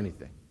waiting on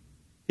anything.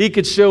 He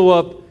could show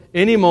up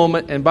any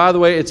moment, and by the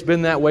way, it's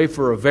been that way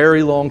for a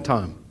very long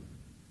time.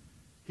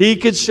 He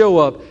could show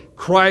up.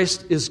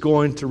 Christ is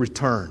going to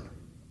return.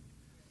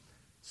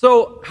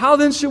 So how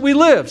then should we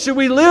live? Should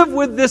we live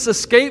with this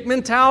escape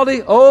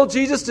mentality? Oh,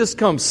 Jesus, just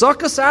come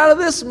suck us out of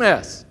this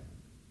mess.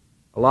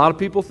 A lot of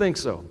people think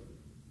so,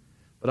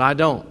 but I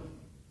don't.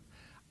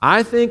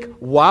 I think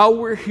while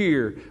we're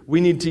here,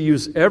 we need to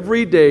use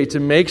every day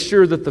to make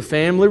sure that the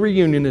family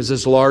reunion is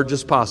as large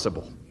as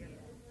possible.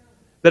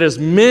 That as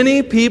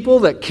many people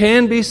that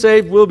can be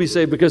saved will be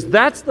saved, because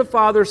that's the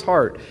Father's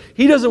heart.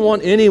 He doesn't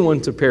want anyone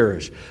to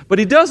perish, but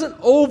He doesn't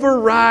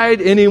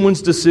override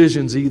anyone's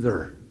decisions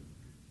either.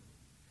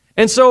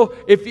 And so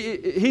if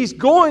He's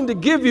going to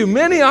give you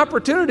many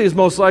opportunities,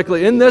 most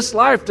likely, in this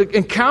life to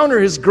encounter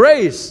His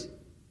grace.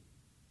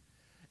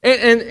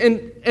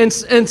 And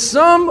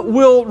some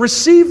will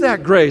receive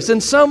that grace,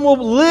 and some will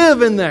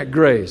live in that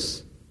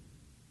grace.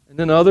 And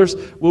then others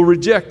will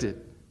reject it.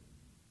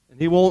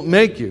 And He won't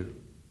make you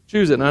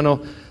choose it. And I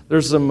know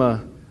there's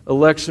some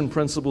election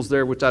principles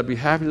there, which I'd be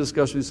happy to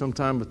discuss with you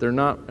sometime, but they're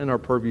not in our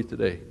purview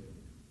today.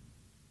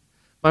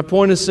 My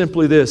point is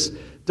simply this: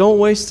 don't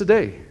waste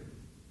today.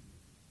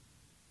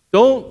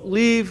 Don't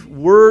leave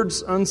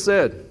words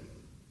unsaid.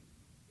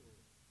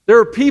 There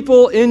are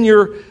people in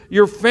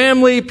your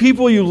family,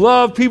 people you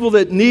love, people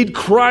that need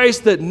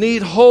Christ, that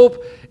need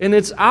hope, and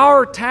it's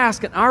our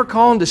task and our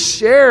calling to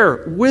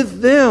share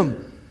with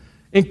them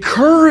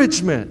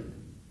encouragement.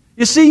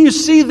 You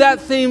see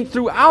that theme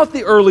throughout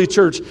the early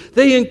church.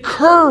 They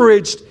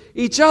encouraged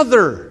each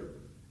other.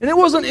 And it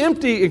wasn't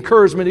empty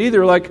encouragement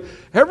either, like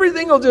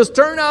everything will just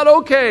turn out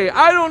okay.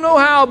 I don't know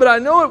how, but I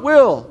know it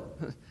will.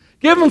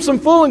 Give them some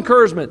full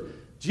encouragement.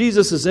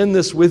 Jesus is in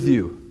this with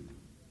you.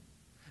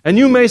 And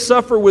you may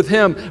suffer with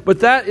Him, but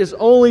that is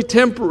only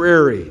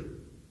temporary,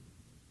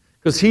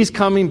 because He's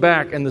coming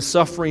back and the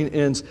suffering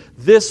ends.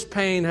 This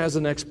pain has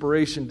an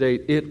expiration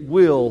date. It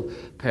will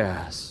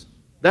pass.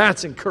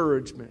 That's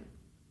encouragement.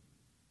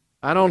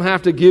 I don't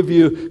have to give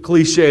you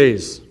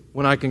cliches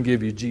when I can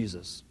give you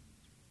Jesus.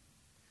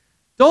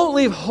 Don't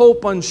leave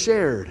hope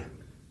unshared.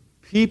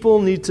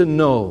 People need to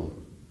know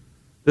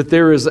that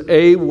there is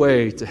a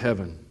way to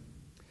heaven.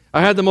 I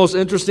had the most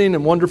interesting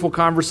and wonderful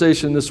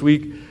conversation this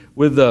week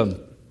with a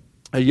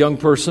young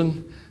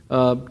person,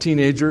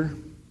 teenager.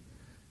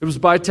 It was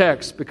by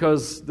text,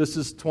 because this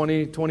is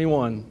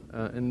 2021,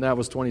 and that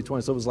was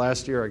 2020, so it was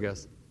last year, I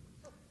guess.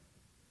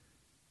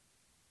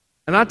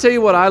 And I tell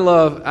you what I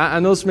love. I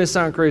know this may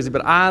sound crazy,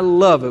 but I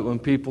love it when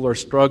people are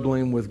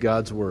struggling with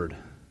God's Word.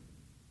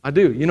 I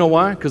do. You know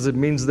why? Because it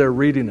means they're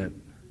reading it.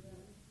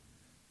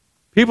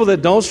 People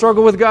that don't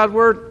struggle with God's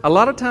Word, a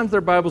lot of times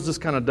their Bible's just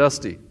kind of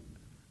dusty,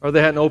 or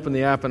they hadn't opened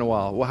the app in a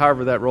while. Well,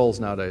 however that rolls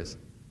nowadays.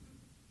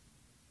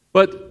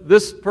 But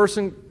this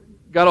person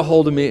got a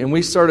hold of me, and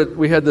we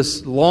had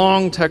this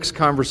long text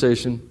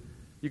conversation.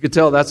 You could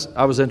tell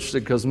I was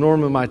interested, because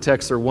normally my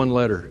texts are one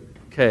letter,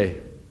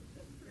 K.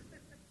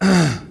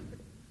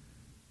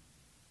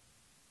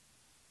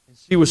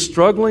 She was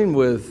struggling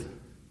with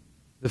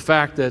the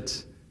fact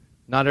that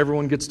not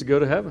everyone gets to go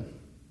to heaven.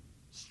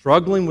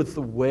 Struggling with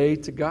the way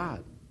to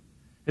God.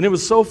 And it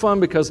was so fun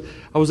because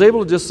I was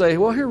able to just say,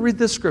 well, here, read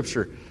this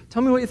scripture.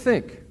 Tell me what you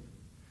think.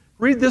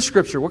 Read this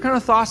scripture. What kind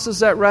of thoughts does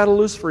that rattle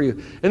loose for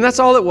you? And that's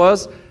all it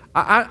was.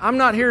 I'm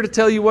not here to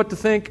tell you what to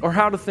think or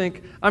how to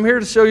think. I'm here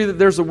to show you that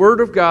there's a Word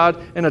of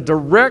God and a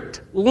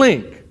direct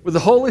link with the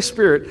Holy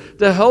Spirit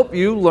to help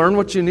you learn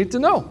what you need to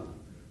know.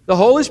 The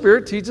Holy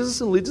Spirit teaches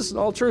us and leads us in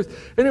all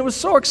truth. And it was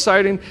so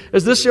exciting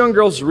as this young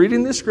girl's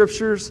reading the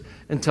scriptures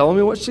and telling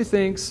me what she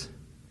thinks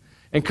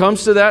and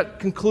comes to that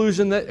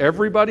conclusion that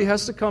everybody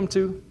has to come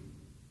to.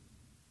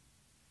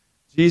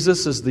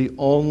 Jesus is the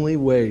only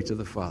way to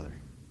the Father.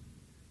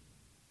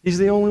 He's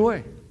the only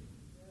way.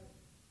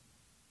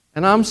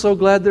 And I'm so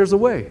glad there's a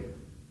way.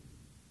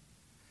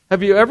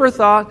 Have you ever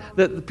thought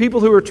that the people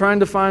who are trying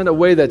to find a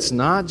way that's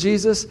not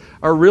Jesus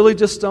are really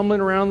just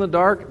stumbling around in the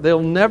dark?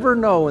 They'll never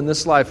know in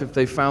this life if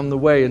they found the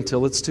way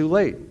until it's too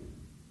late.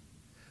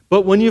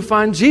 But when you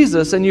find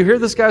Jesus and you hear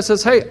this guy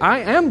says, hey, I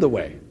am the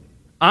way.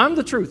 I'm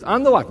the truth.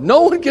 I'm the life.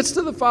 No one gets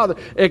to the Father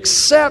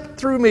except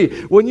through me.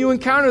 When you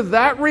encounter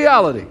that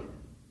reality,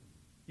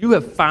 you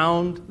have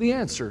found the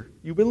answer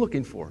you've been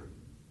looking for.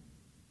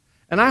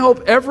 And I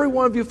hope every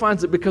one of you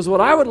finds it, because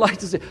what I would like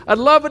to see, I'd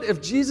love it if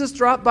Jesus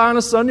dropped by on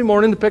a Sunday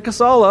morning to pick us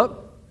all up.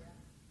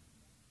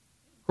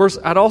 Of course,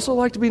 I'd also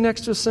like to be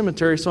next to a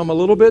cemetery, so I'm a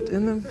little bit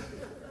in the...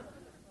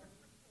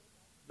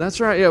 That's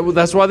right, yeah, well,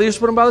 that's why they used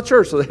to put them by the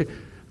church. So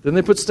then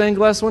they put stained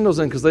glass windows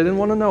in because they didn't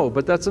want to know,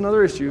 but that's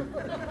another issue.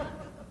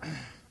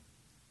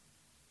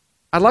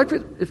 I'd like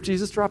it if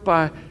Jesus dropped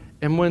by,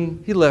 and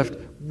when he left,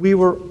 we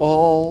were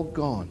all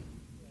gone.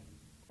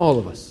 All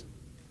of us.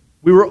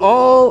 We were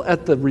all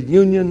at the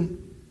reunion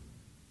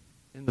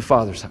in the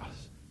Father's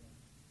house.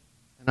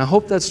 And I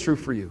hope that's true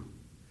for you.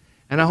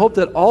 And I hope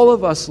that all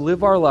of us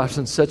live our lives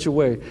in such a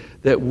way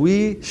that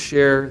we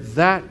share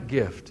that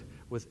gift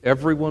with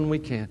everyone we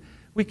can.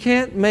 We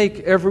can't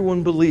make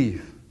everyone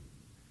believe,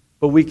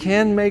 but we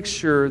can make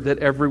sure that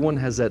everyone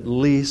has at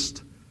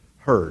least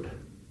heard.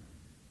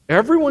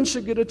 Everyone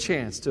should get a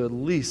chance to at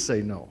least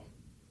say no.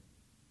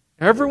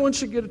 Everyone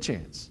should get a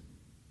chance.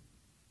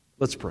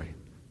 Let's pray.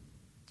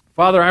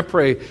 Father, I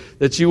pray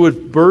that you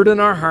would burden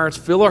our hearts,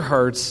 fill our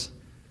hearts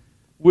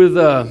with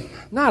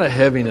not a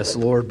heaviness,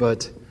 Lord,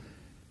 but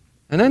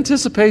an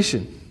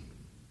anticipation.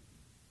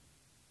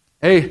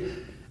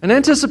 An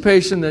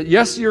anticipation that,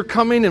 yes, you're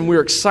coming and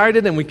we're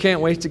excited and we can't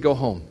wait to go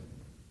home.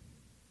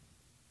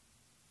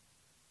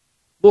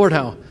 Lord,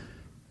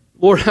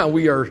 how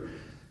we are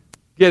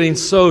getting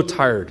so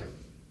tired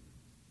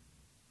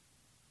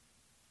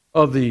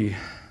of the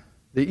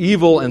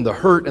evil and the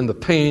hurt and the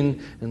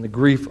pain and the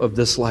grief of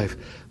this life.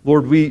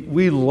 Lord,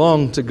 we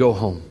long to go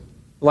home.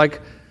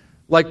 Like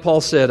Paul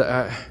said,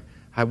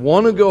 I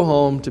want to go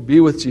home to be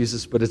with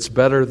Jesus, but it's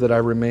better that I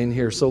remain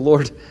here. So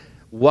Lord,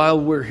 while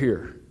we're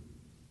here,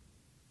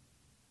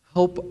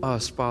 help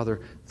us,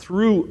 Father,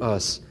 through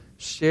us,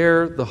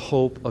 share the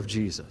hope of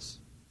Jesus.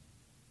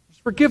 There's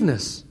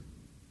forgiveness.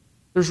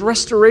 There's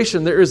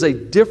restoration. There is a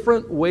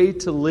different way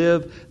to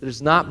live that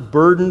is not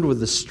burdened with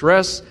the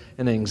stress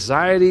and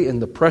anxiety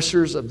and the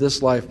pressures of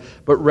this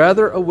life, but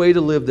rather a way to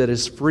live that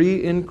is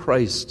free in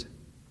Christ.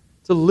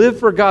 To live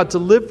for God, to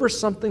live for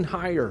something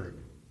higher.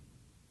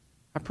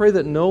 I pray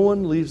that no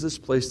one leaves this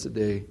place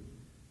today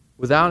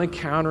without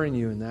encountering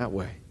you in that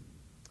way.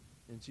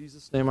 In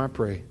Jesus' name I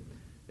pray.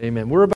 Amen. We're about